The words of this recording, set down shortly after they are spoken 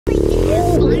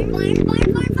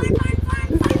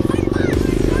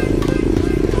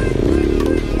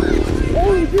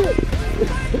Holy shit!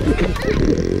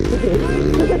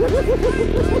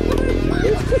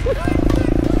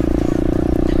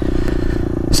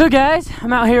 So guys,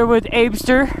 I'm out here with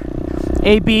Abester,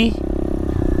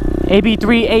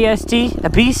 AB3AST, a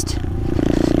beast.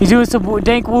 He's doing some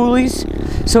dank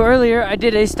wheelies. So earlier I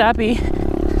did a stoppie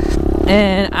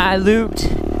and I looped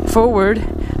forward,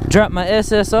 dropped my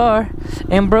SSR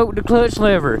and broke the clutch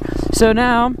lever. So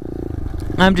now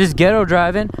I'm just ghetto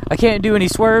driving. I can't do any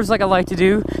swerves like I like to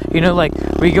do. You know, like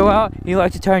where you go out, you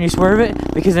like to turn and you swerve it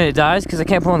because then it dies because I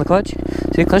can't pull on the clutch.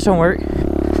 See, the clutch don't work.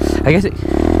 I guess it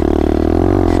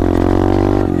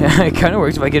kind of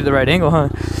works if I get it the right angle, huh?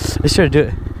 Let's try to do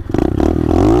it.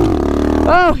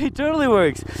 Oh, it totally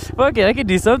works. Fuck it, I can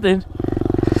do something.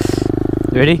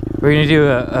 Ready? We're gonna do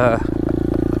a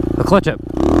clutch up.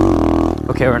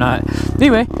 Okay, we're not.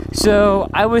 Anyway, so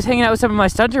I was hanging out with some of my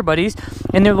stunter buddies,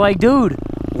 and they're like, dude,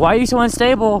 why are you so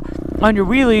unstable on your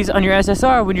wheelies on your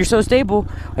SSR when you're so stable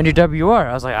on your WR?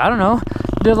 I was like, I don't know.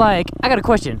 They're like, I got a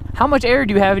question. How much air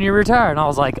do you have in your rear tire? And I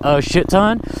was like, a shit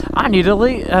ton. I need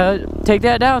to take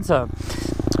that down some.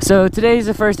 So today's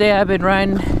the first day I've been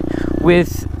riding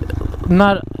with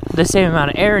not the same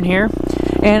amount of air in here,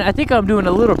 and I think I'm doing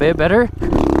a little bit better.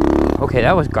 Okay,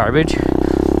 that was garbage.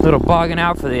 A little bogging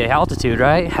out for the altitude,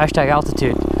 right? Hashtag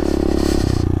altitude.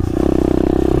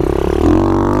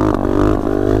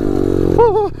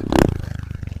 Woo!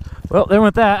 Well, there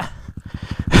went that.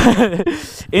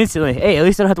 Instantly. Hey, at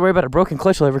least I don't have to worry about a broken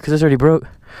clutch lever because it's already broke.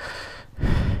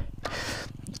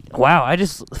 Wow, I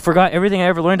just forgot everything I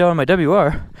ever learned on my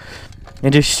WR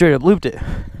and just straight up looped it.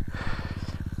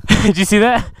 Did you see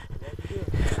that?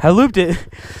 I looped it.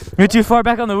 Went too far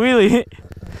back on the wheelie.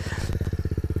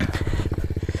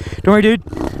 Don't worry, dude.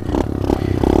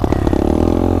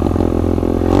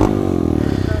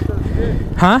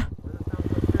 Huh?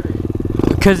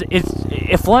 Because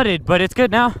it flooded, but it's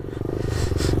good now.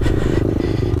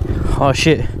 Oh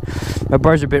shit, my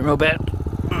bars are bent real bad.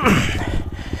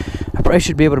 I probably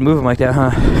should be able to move them like that,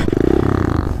 huh?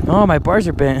 Oh, my bars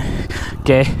are bent.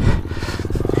 Okay.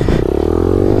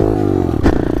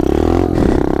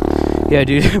 Yeah,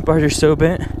 dude, bars are so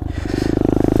bent.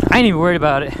 I ain't even worried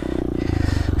about it.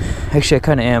 Actually, I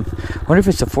kind of am. I wonder if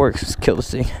it's the forks. Let's kill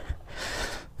this thing.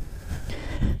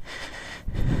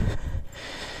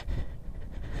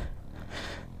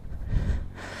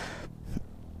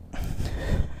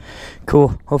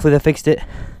 Cool. Hopefully that fixed it.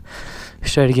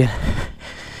 Let's try it again.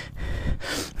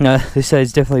 No, this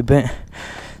side's definitely bent.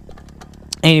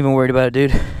 Ain't even worried about it,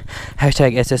 dude.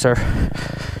 Hashtag SSR.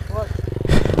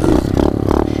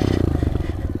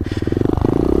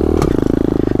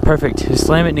 Perfect. Just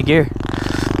slam it into gear.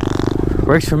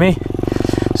 Works for me.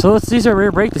 So let's use our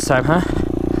rear brake this time, huh?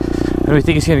 Do we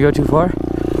think it's gonna go too far?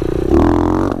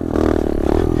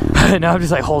 Now I'm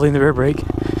just like holding the rear brake.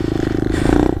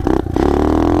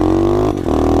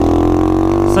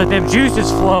 Let's let them juices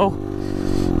flow.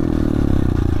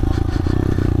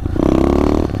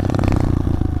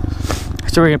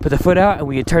 So we're gonna put the foot out and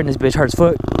we can turn this bitch hard as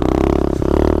foot.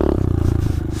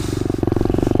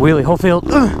 Wheelie, whole field.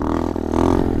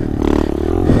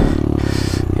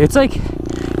 It's like,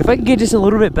 if I could get just a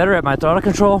little bit better at my throttle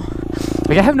control,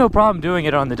 like I have no problem doing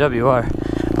it on the WR.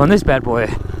 On this bad boy,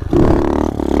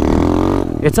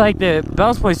 it's like the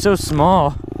balance point is so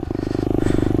small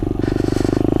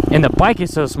and the bike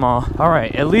is so small.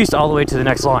 Alright, at least all the way to the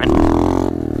next line.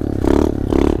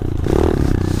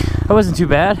 That wasn't too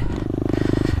bad.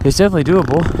 It's definitely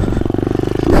doable.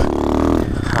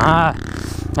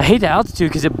 I hate the altitude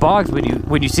because it bogs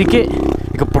when you sink it.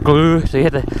 You go, so you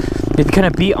have to kind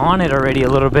of be on it already a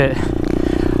little bit.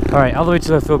 All right, all the way to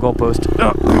the field goal post.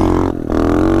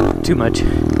 Too much.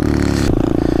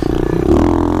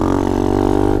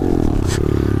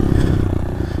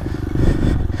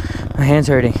 My hand's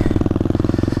hurting.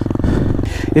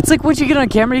 It's like once you get on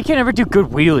camera, you can't ever do good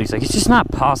wheelies. Like, it's just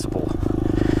not possible.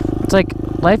 It's like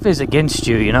life is against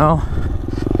you, you know?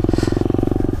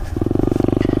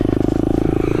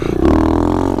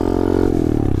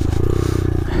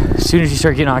 As soon as you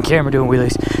start getting on camera doing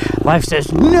wheelies, life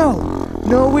says, no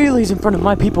wheelies in front of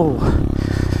my people.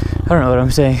 I don't know what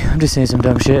I'm saying. I'm just saying some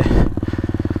dumb shit. I'm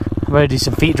about to do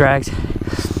some feet drags.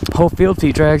 Whole field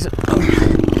feet drags. I'm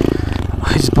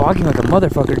just bogging like a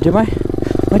motherfucker. Did I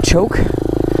choke? I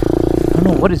don't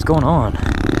know what is going on.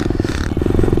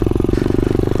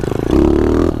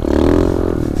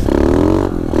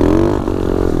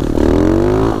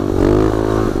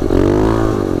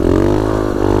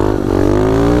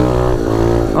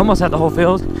 Almost had the whole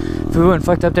field if we weren't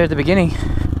fucked up there at the beginning.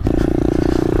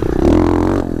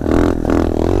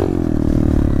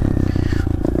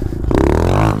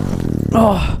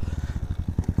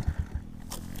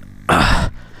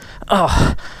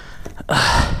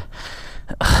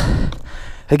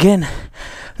 Again,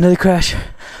 another crash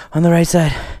on the right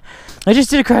side. I just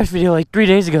did a crash video like 3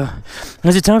 days ago.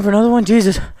 Is it time for another one?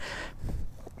 Jesus.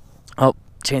 Oh,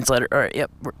 chain slider. All right, yep,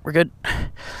 we're good.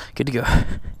 Good to go.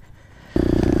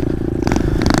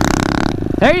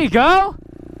 There you go.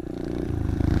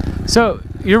 So,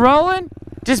 you're rolling?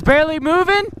 Just barely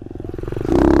moving?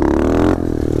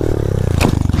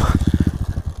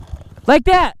 Like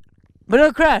that, but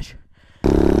it'll crash.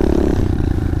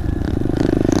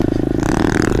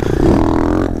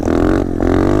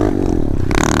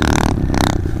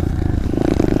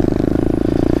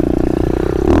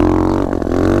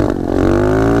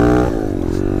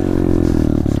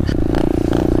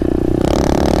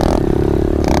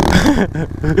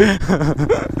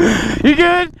 You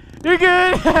good? You're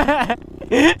good.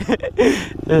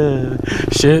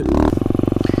 Shit.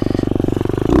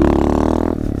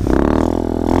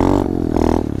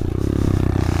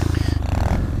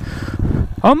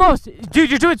 Almost, dude.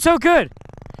 You're doing so good.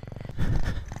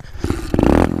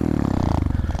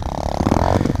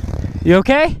 You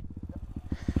okay?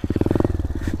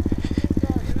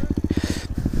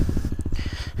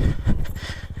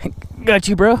 Got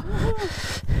you, bro.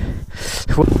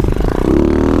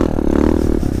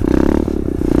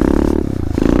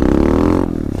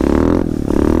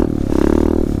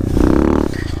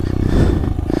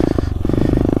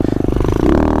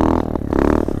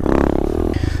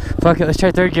 Fuck it, let's try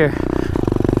third gear.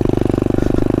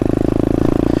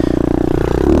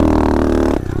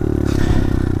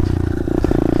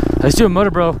 Let's do a motor,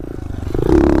 bro.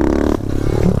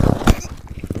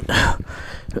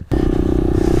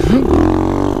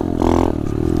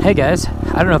 Hey guys,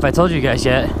 I don't know if I told you guys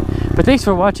yet, but thanks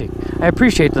for watching. I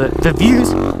appreciate the views,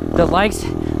 the likes,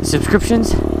 the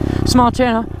subscriptions. Small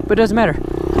channel, but it doesn't matter.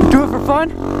 Do it for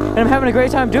fun, and I'm having a great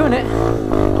time doing it.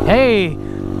 Hey,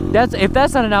 if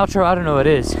that's not an outro, I don't know what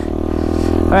is.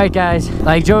 Alright guys,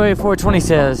 like Joey420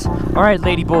 says, alright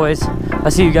lady boys, I'll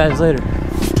see you guys later.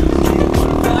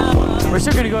 We're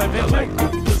still gonna go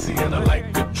adventure.